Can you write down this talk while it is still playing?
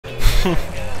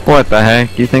What the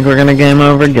heck? You think we're gonna game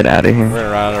over? Get out of here. We're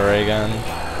gonna run out of ray gun.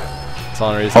 That's the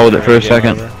only reason. Hold it for a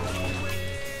second.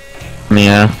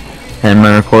 Yeah. End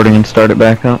my recording and start it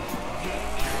back up.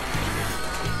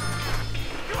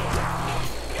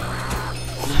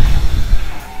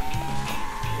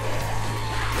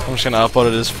 I'm just gonna upload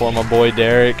it as for my boy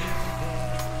Derek.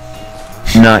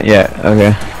 Not yet.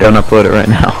 Okay. Don't upload it right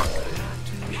now.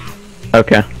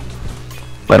 Okay.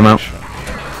 Let him out.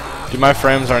 Dude, my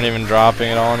frames aren't even dropping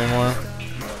at all anymore.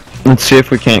 Let's see if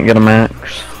we can't get a max.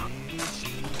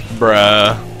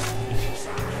 Bruh.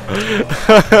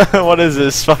 What is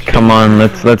this fucking? Come on,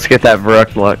 let's get that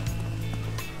Varuk luck.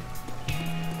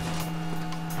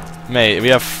 Mate, we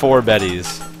have 4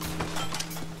 Bettys.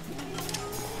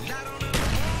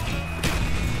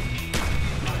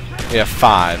 We have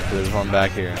 5. There's one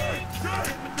back here.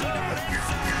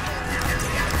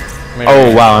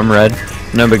 Oh wow, I'm red.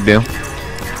 No big deal.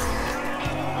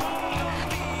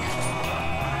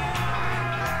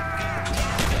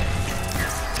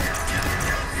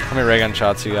 How many ray gun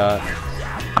shots you got?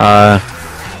 I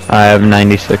have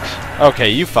 96. Okay,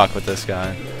 you fuck with this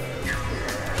guy.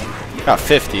 Got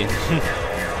 50.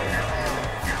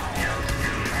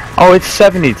 Oh, it's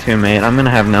 72, mate. I'm gonna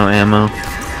have no ammo.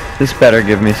 This better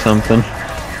give me something.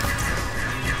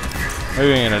 What are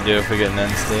we gonna do if we get an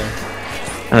insta?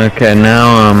 Okay,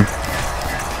 now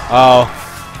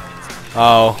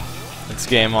Oh, it's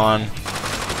game on,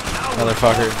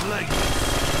 motherfucker.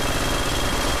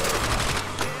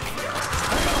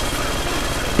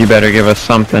 you better give us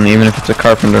something, even if it's a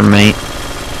carpenter, mate.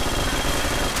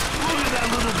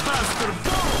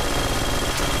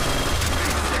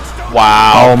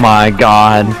 Wow. Oh my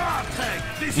god.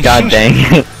 God dang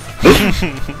it.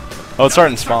 Oh, it's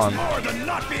starting to spawn.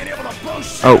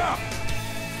 Oh.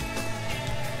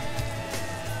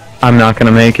 I'm not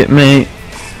gonna make it, mate.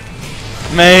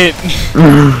 Mate.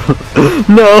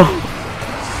 No.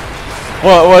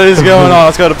 What is going on?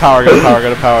 Let's go to power, go to power, go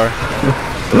to power.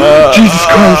 Jesus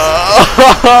Christ.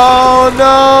 Oh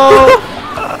no.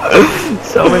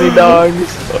 So many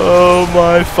dogs. Oh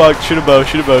my fuck. Shoot a bow,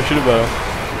 shoot a bow, shoot a bow.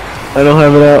 I don't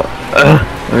have it out.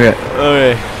 Okay.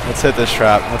 Okay, let's hit this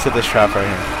trap. Let's hit this trap right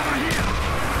here.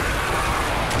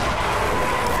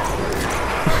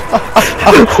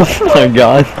 Oh my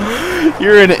god.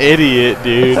 You're an idiot,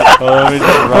 dude. Oh, let me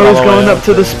just run I was all the way going up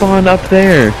to the spawn up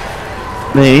there.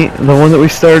 Mate, the one that we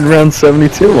started round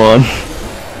 72 on.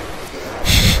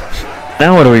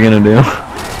 Now what are we gonna do?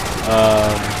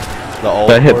 The old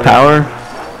Did I hit board. power?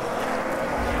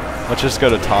 Let's just go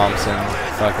to Thompson.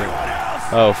 Fuck it.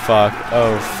 Oh fuck.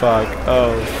 Oh fuck.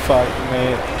 Oh fuck,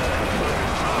 mate.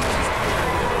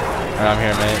 Alright, I'm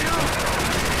here, mate.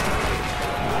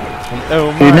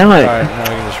 Oh my. Dude, now Alright, now we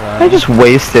can just run. I just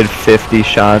wasted 50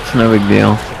 shots, no big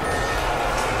deal.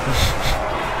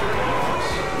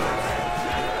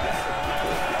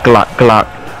 Glock, glock,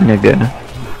 nigga.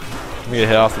 Let me get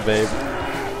hit off the babe.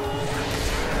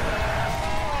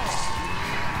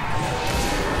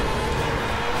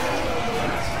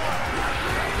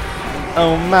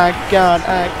 Oh my god,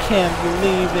 I can't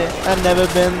believe it. I've never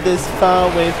been this far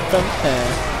away from her.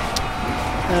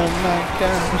 Oh my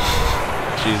god.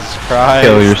 Jesus Christ.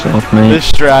 Kill yourself, mate. This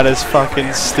strat is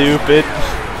fucking stupid.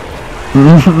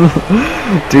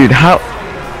 Dude, how...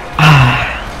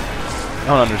 I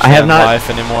don't understand life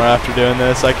anymore after doing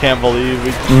this. I can't believe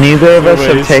we... Neither of us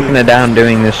have taken it down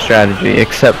doing this strategy,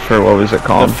 except for, what was it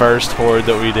called? The first horde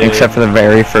that we did. Except for the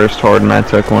very first horde, and I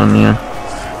took one, yeah.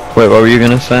 Wait, what were you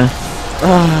gonna say?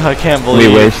 I can't believe...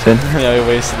 We wasted. Yeah, we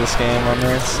wasted this game on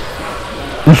this.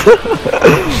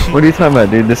 What are you talking about,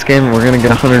 dude? This game, we're gonna get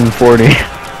 140.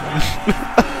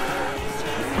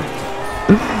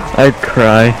 I'd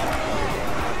cry.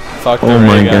 Fuck the Oh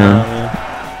my ray gun god. on me.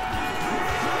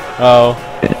 Oh.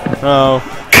 Oh.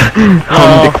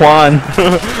 Oh. Daquan.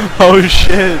 Oh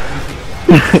shit.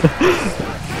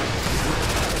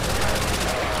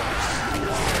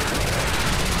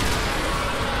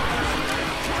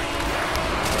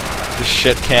 Just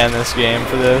shit can this game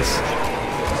for this.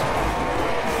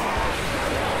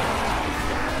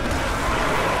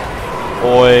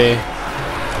 Oi.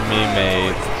 Me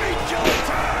mate.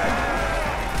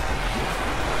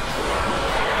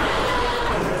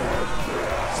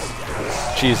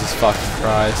 Jesus fucking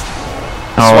Christ.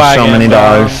 Oh, so many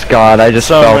dogs. God, I just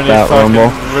felt that rumble.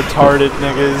 Retarded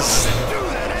niggas.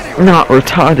 Not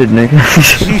retarded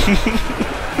niggas.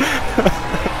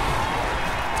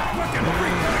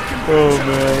 Oh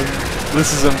man.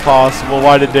 This is impossible.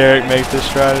 Why did Derek make this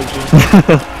strategy?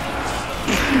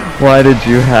 Why did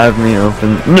you have me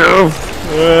open? No!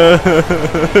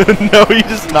 No, you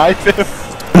just knife him.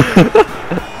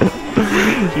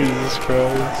 Jesus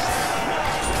Christ.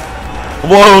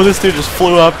 Whoa, this dude just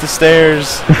flew up the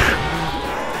stairs.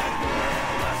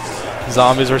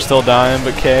 Zombies are still dying,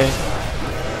 but K.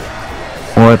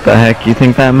 What the heck? You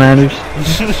think that matters?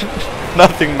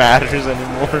 Nothing matters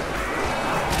anymore.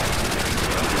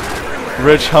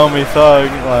 Rich homie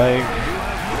thug, like.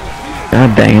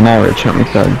 God dang it, not rich homie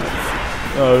thug.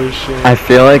 Oh shit. I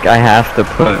feel like I have to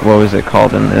put, what was it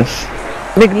called in this?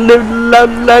 That's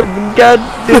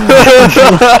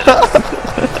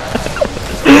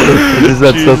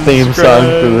the theme song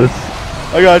for this.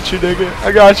 I got you, nigga.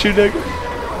 I got you, nigga.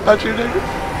 Got you, nigga.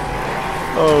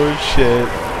 Oh shit.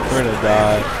 We're gonna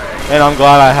die. And I'm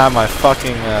glad I had my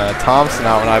fucking Thompson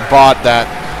out when I bought that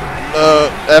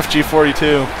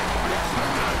FG42.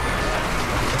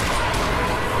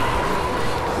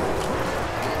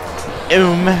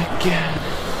 Oh my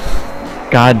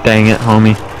god. God dang it,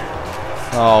 homie.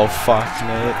 Oh fuck,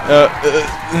 Nate.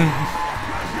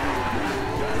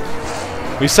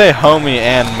 We say homie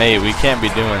and mate. We can't be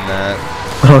doing that.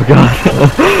 Oh god.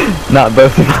 Not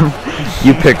both of them.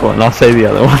 You pick one, I'll say the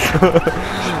other one.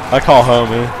 I call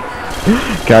homie.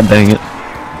 God dang it.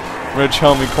 Rich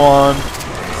homie Quan.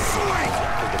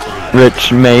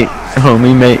 Rich mate,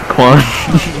 homie mate, Quan.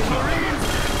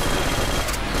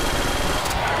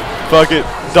 Fuck it.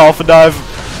 Dolphin dive.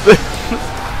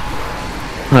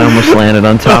 I almost landed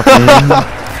on top of him.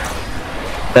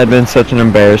 That'd been such an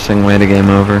embarrassing way to game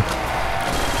over.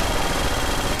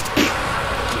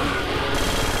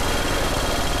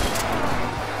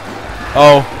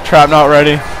 Oh, trap not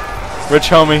ready. Rich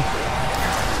homie.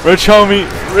 Rich homie.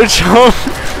 Rich homie.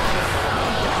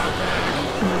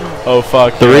 Oh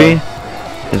fuck. 3? Yeah.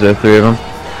 Is there 3 of them?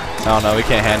 I don't know. We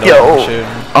can't handle Yo. it. Shooting.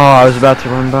 Oh, I was about to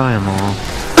run by them all.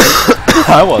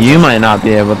 I wasn't. You might not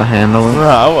be able to handle it. No,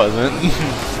 I wasn't.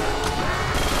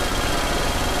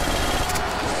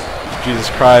 Jesus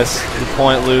Christ. The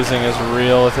point losing is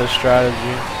real with this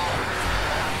strategy.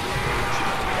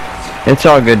 It's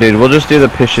all good, dude. We'll just do the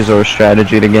pitches or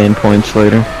strategy to gain points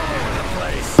later.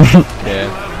 Yeah.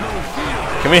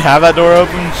 Can we have that door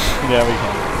open? Yeah, we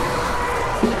can.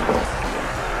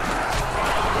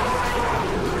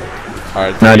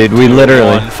 Alright. No, dude, we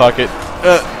literally... Fuck it.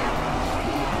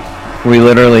 We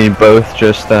literally both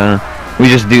just, we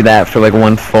just do that for like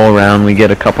one full round. We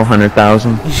get a couple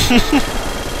 100,000.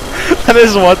 That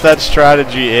is what that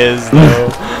strategy is, though.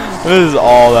 This is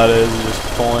all that is, just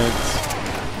points.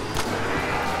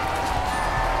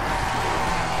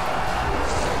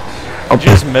 Oh, Did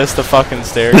you just miss the fucking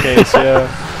staircase, yeah?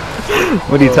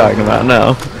 What are you talking about?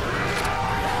 No.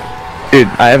 Dude,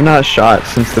 I have not shot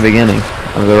since the beginning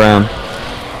of the round.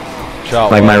 Shot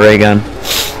like what? my ray gun.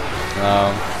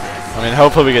 I mean,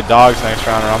 hopefully we get dogs next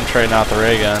round, or I'm trading out the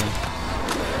ray gun.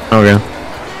 Okay.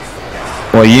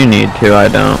 Well, you need to. I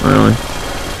don't really.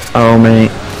 Oh,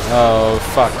 mate. Oh,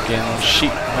 fucking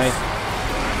shit, mate.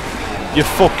 You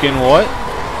fucking what?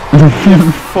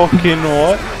 You fucking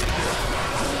what?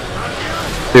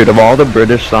 Dude, of all the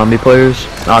British zombie players,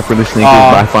 Awkwardly Sneaky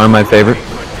is by far my favorite.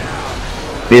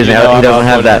 Because he doesn't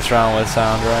have that. This round with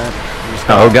sound, right?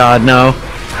 Oh god, no.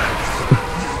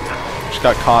 Just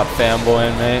got caught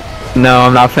fanboying, mate. No,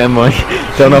 I'm not fanboying.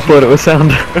 Don't upload it with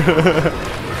sound.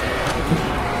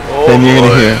 Then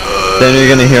you're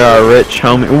gonna hear our rich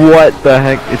homie. What the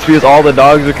heck? It's because all the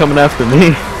dogs are coming after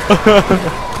me.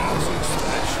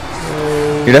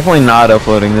 You're definitely not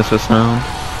uploading this with sound.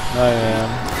 I am.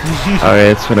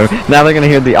 Okay, it's whatever. Now they're gonna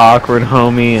hear the awkward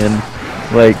homie and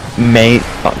like mate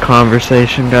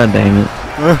conversation. God damn it.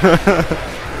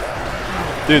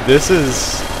 Dude, this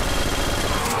is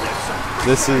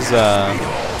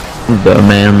the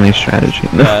manly strategy.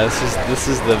 Yeah, this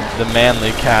is the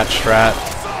manly cat strat.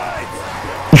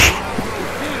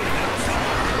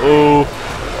 Oh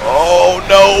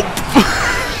no.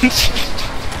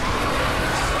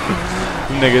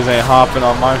 Niggas ain't hopping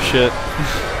on my shit.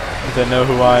 They know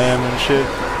who I am and shit.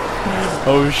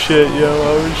 Oh shit, yo.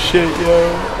 Oh shit,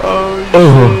 yo. Oh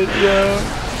shit, yo.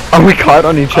 Are we caught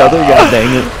on each other? God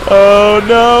dang it. Oh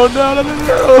no.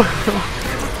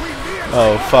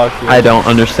 Oh fuck you. I don't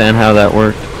understand how that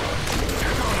worked.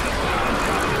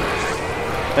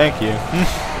 Thank you.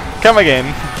 Come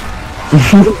again.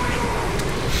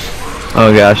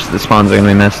 Oh gosh, the spawns are gonna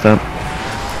be messed up.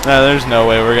 No, there's no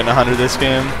way we're gonna 100 this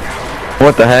game.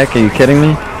 What the heck? Are you kidding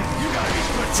me?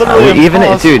 It's literally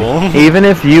impossible. Even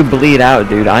if you bleed out,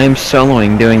 dude, I am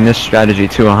soloing doing this strategy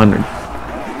to 100.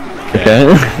 Okay?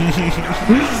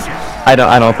 I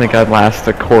don't think I'd last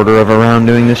a quarter of a round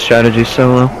doing this strategy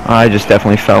solo. I just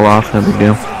definitely fell off, no big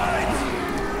deal.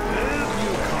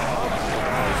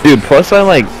 Dude, plus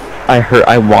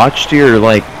I watched your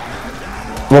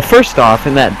Well, first off,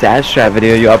 in that dash strat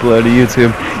video you uploaded to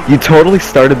YouTube, you totally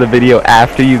started the video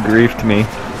after you griefed me.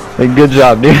 Like, good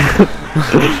job, dude.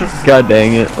 God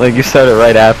dang it. Like, you started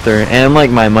right after. And,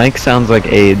 like, my mic sounds like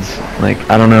AIDS. Like,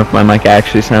 I don't know if my mic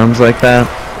actually sounds like that.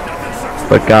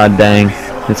 But god dang,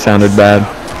 it sounded bad.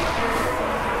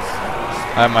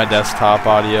 I have my desktop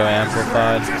audio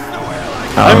amplified.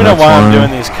 Oh, I don't even know why I'm fine.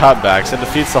 doing these cutbacks. It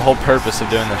defeats the whole purpose of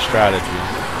doing this strategy.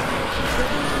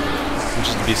 Which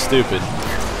is to be stupid.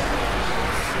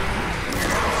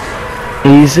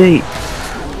 Easy.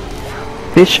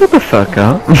 Bitch, shut the fuck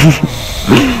up.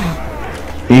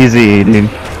 Easy, dude.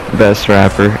 Best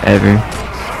rapper ever.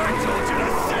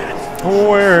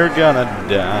 We're gonna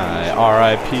die.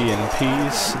 R.I.P. in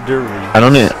peace, Derek.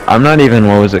 I'm not even,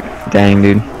 what was it? Dang,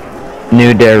 dude.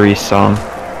 New Derek song.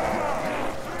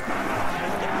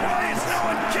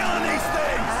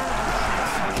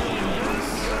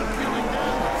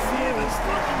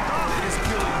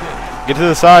 Get to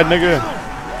the side, nigga.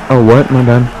 Oh, what? My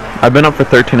bad. I've been up for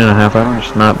 13.5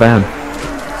 hours. Not bad.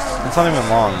 It's not even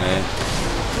long, mate.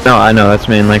 No, I know. That's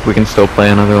mean, like, we can still play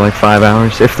another, like, 5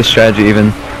 hours. If the strategy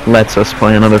even lets us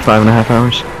play another 5.5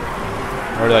 hours.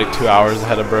 We're like 2 hours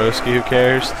ahead of Broski, who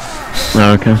cares?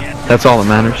 Oh, okay. That's all that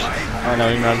matters. I know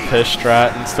you can run piss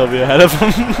strat and still be ahead of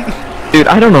him. Dude,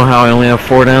 I don't know how I only have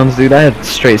 4 downs, dude. I had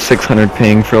straight 600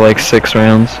 ping for, like, 6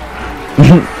 rounds.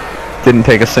 Didn't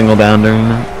take a single down during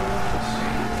that.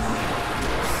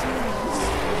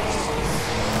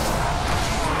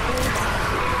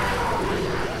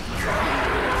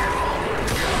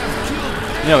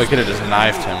 You know, we could have just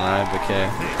knifed him, right? But okay.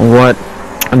 What?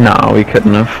 No, we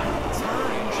couldn't have.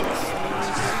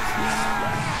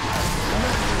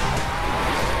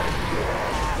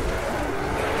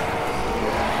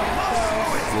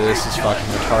 This is fucking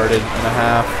retarded and a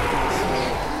half.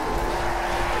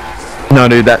 No,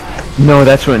 dude,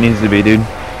 that's what it needs to be, dude.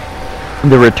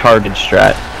 The retarded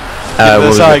strat. Get to What the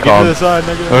was side, it get called? to the side,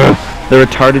 nigga. The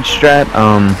retarded strat,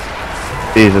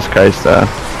 Jesus Christ,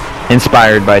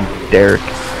 inspired by Derek.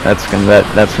 That's gonna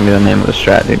be the name of the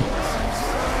strat, dude.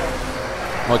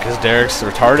 What, cause Derek's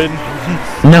retarded?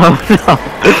 No.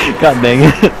 God dang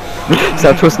it.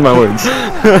 Stop twisting my words.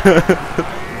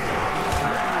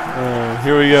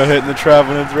 Here we go, hitting the trap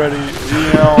when it's ready.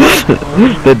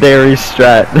 The Derek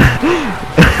strat.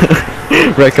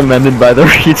 Recommended by the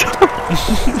retard.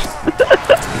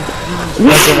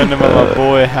 Recommended by my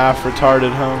boy, half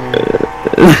retarded homie.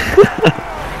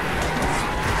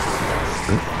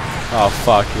 Oh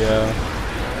fuck yeah.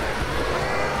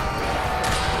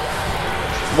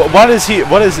 What is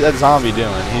that zombie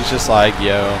doing? He's just like,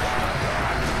 yo,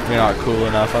 you're not cool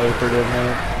enough, operative,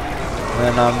 mate. And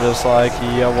then I'm just like,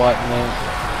 yeah, what, mate?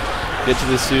 Get to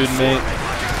the suit, mate.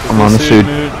 I'm on the suit.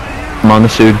 I'm on the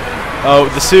suit.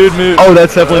 Oh, the suit moot. Oh,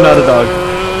 that's definitely not a dog.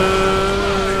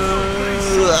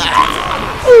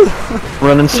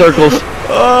 Running circles.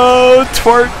 Oh,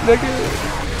 twerk, nigga.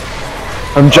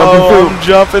 I'm jumping through. I'm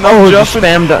jumping.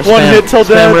 Spam, One hit till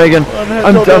dead. Reagan.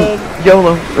 I'm done.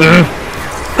 YOLO.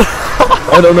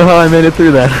 I don't know how I made it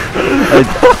through that.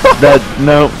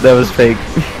 No, that was fake.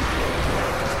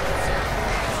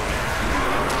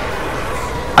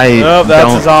 Nope,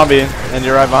 that's a zombie, and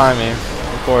you're right behind me,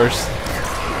 of course.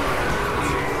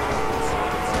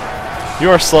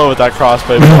 You are slow with that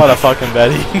crossbow. What a fucking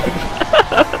Betty.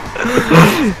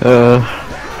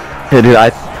 Hey, dude,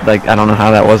 I don't know how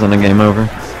that wasn't a game over.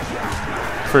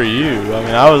 For you, I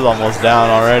mean, I was almost down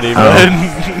already, but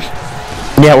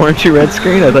yeah, weren't you red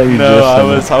screen? I thought you no,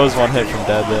 just. I was one hit from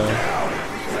dead though.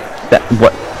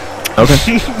 What?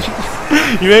 Okay.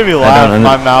 You made me laugh.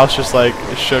 My mouth just like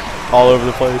shook all over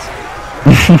the place.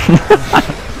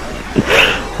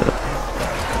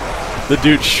 The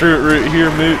dude shroot root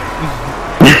here, moot.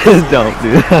 Don't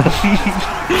do that.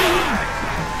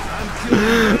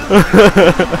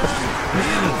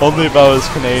 Only if I was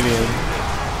Canadian.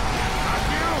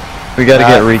 We gotta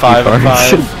get Ricky 5 and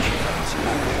Farms.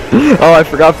 5. Oh, I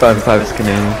forgot 5 and 5 is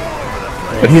Canadian.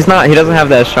 But he's not. He doesn't have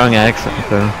that strong accent,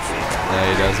 though. Yeah,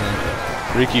 he doesn't.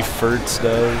 Ricky Furtz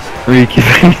does. Ricky.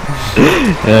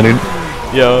 Yeah, dude.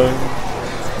 Yo.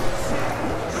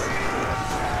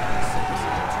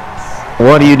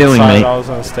 What are you doing, mate? I was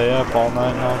gonna stay up all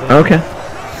night and all day. Okay.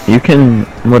 You can,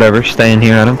 whatever, stay in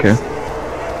here. I don't care.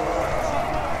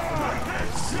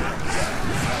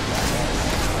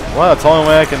 Well, that's the only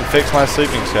way I can fix my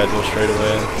sleeping schedule straight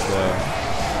away. So.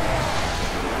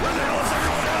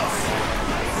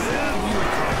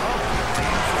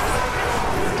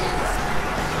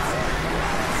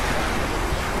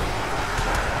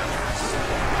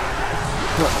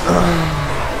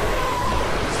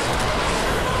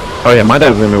 Oh yeah, my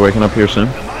dad's gonna be waking up here soon.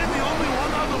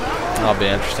 That'll be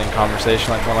an interesting conversation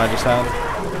like the one I just had.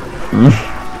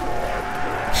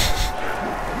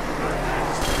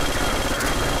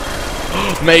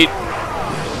 Mate.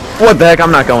 What the heck?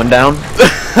 I'm not going down.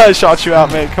 I shot you out,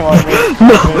 mate. Come on, mate.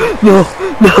 No.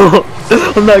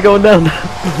 I'm not going down.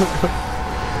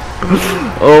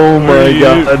 Oh my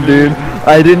god, dude.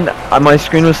 I didn't. My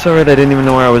screen was so red I didn't even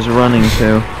know where I was running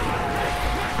to.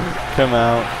 Come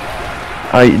out.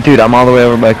 Dude, I'm all the way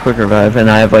over by Quick Revive, and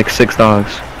I have like 6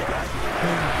 dogs.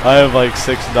 I have like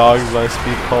 6 dogs by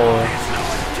Speed Cola.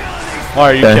 Why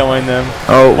are you killing them?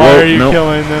 Oh, why are you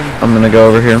killing them? I'm gonna go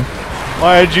over here.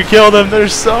 Why did you kill them?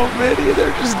 There's so many. They're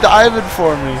just diving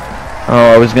for me.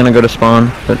 Oh, I was gonna go to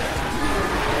spawn, but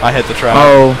I hit the trap.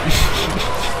 Oh.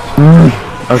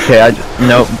 Okay,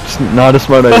 nope, not a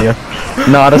smart idea.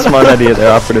 Not a smart idea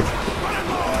there, operative.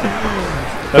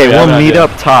 Okay, we'll meet up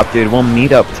top, dude. We'll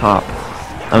meet up top.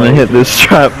 I'm gonna hit this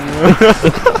trap.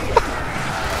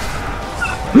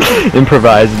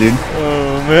 Improvise, dude.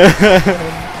 Oh man,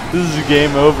 this is a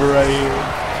game over right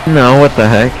here. No, what the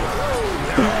heck?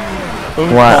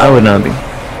 Why? I would not be.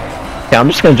 Yeah, I'm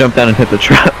just gonna jump down and hit the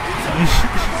trap.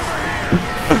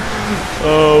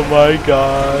 Oh my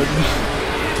god.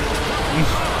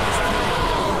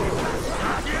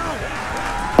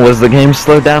 Was the game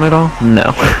slowed down at all?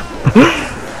 No.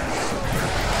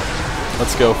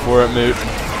 Let's go for it, Moot.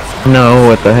 No,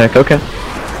 what the heck? Okay.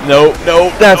 No.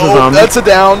 That's a zombie. That's a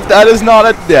down. That is not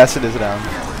a. Yes, it is a down.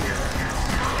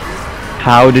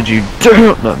 How did you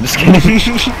do? No, I'm just kidding.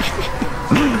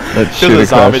 Let's shoot the a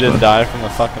zombie crossbow. didn't die from the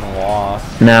fucking wall.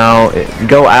 Now,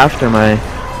 go after my...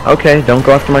 Okay, don't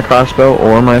go after my crossbow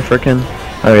or my frickin'...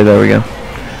 Okay, there we go.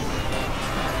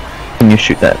 Can you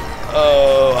shoot that?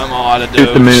 Oh, I'm all out of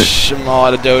Shoot the moot. doge. I'm all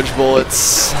out of doge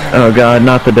bullets. Oh god,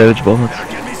 not the doge bullets.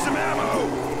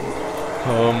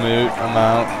 Oh, Moot, I'm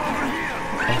out.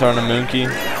 I'm throwing a mookie.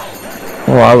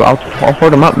 Well, I'll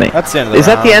hoard him up, mate. That's the end of the round. Is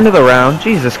that the end of the round?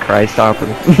 Jesus Christ,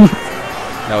 operative.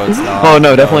 No, it's not. Oh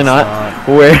no, definitely not.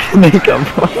 Where did they come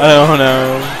from? I don't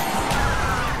know.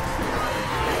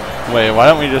 Wait, why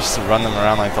don't we just run them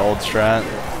around like the old strat?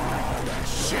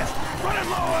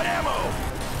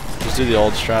 Just do the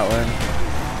old strat win.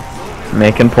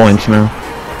 Making points now.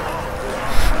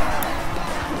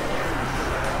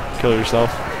 Kill yourself.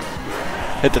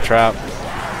 Hit the trap.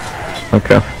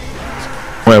 Okay.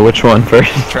 Wait, which one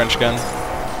first? Trench gun.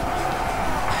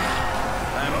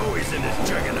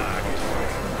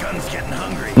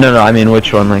 No, I mean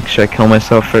which one? Like, should I kill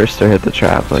myself first or hit the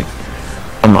trap? Like,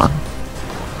 come on.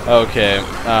 Okay,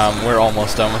 we're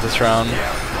almost done with this round.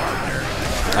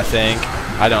 I think.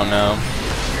 I don't know.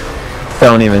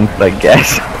 Don't even, like,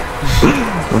 guess.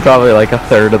 We're probably like a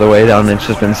third of the way down. It's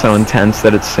just been so intense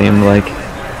that it seemed like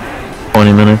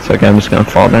 20 minutes. Okay, I'm just gonna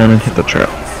fall down and hit the trap.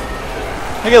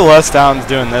 I get less downs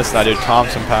doing this than I do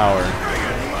Thompson Power.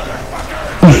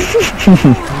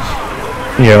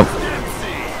 Yep.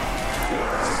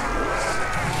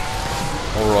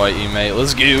 Alright, mate.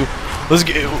 Let's go. Let's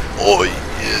go. Oh,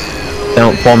 yeah.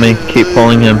 Don't pull me. Keep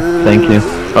pulling him. Thank you.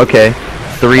 Okay.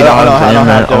 3 dogs I don't have and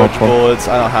that doge awful. bullets.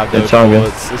 I don't have doge It's all good.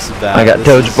 bullets. This is bad. I got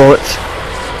doge bullets.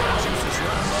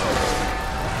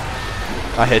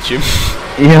 I hit you.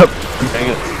 Yep. Dang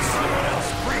it.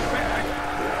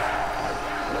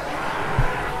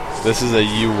 This is a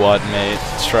you what, mate,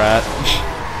 strat.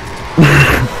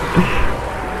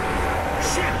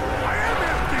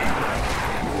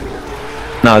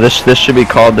 No, this should be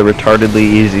called the retardedly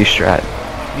easy strat.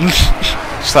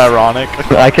 Just ironic.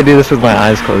 I could do this with my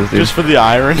eyes closed, dude. Just for the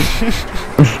irony.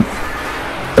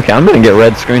 Okay, I'm gonna get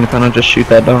red screen if I don't just shoot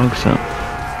that dog, so.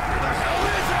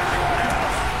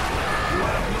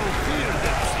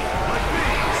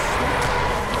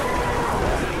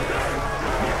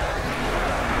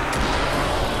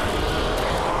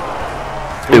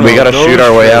 Dude, we gotta shoot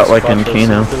our way out like in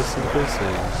Kino.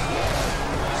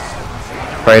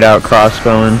 Right out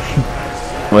crossbowing.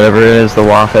 Whatever it is, the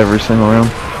WAF every single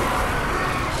round.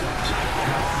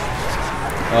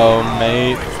 Oh,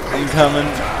 mate. I'm coming.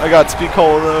 I got speed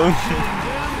cola though.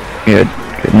 Good.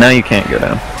 Now you can't go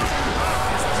down.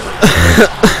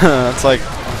 It's like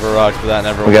Varrock, but that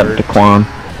never We got worked. Daquan.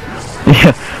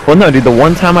 Yeah. Well, no, dude. The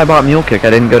one time I bought Mule Kick, I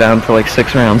didn't go down for like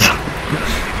 6 rounds.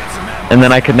 And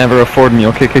then I could never afford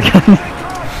Mule Kick again.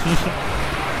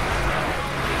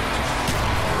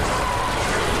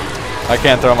 I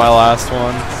can't throw my last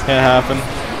one. Can't happen.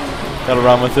 Gotta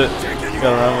run with it.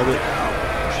 Gotta run with it.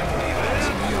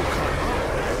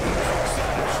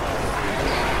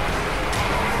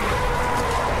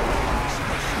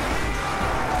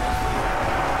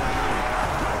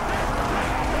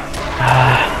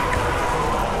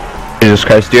 Jesus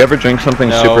Christ, do you ever drink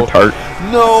something super tart?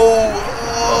 No!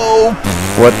 Oh!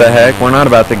 What the heck? We're not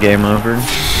about to game over.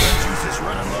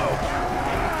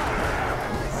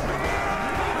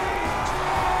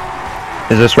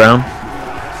 Is this round?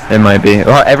 It might be.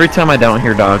 Well, every time I don't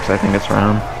hear dogs, I think it's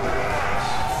round.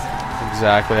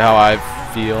 Exactly how I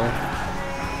feel.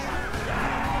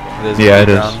 It is yeah, it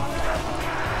round. is.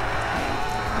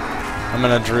 I'm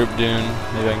gonna droop dune.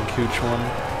 Maybe I can cooch one.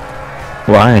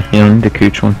 Why? You don't need to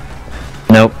cooch one.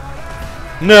 Nope.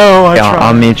 No, I tried.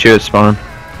 I'll meet you at spawn.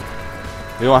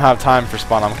 We won't have time for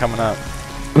spawn. I'm coming up.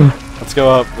 Let's go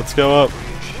up. Let's go up.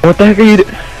 What the heck are you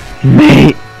doing?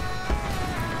 Mate!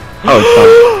 Oh, it's fine.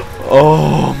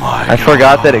 Oh my god. I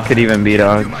forgot that it could even be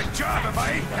dogs. I'm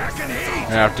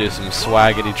gonna have to do some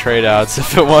swaggity trade outs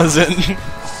if it wasn't.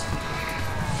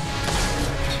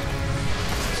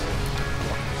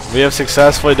 We have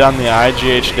successfully done the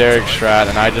IGH Derek strat,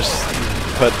 and I just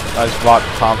bought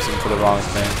Thompson for the wrong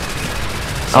thing.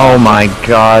 So oh my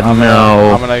god, I'm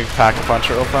no. gonna pack a punch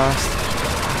it real fast.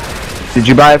 Did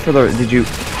you buy it for the... Did you...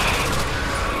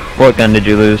 What gun did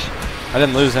you lose? I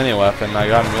didn't lose any weapon. I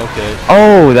got a mule kit.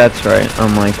 Oh, that's right.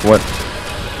 I'm like, what?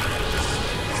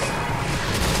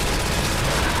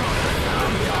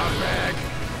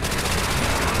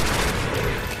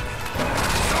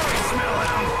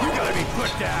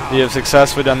 We have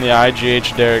successfully done the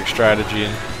IGH Derek strategy.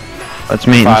 Let's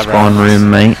meet in spawn room,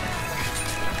 mate.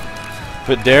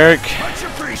 But Derek,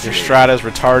 your strat is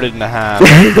retarded in a half.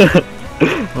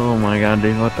 Oh my god,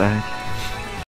 dude, what the heck?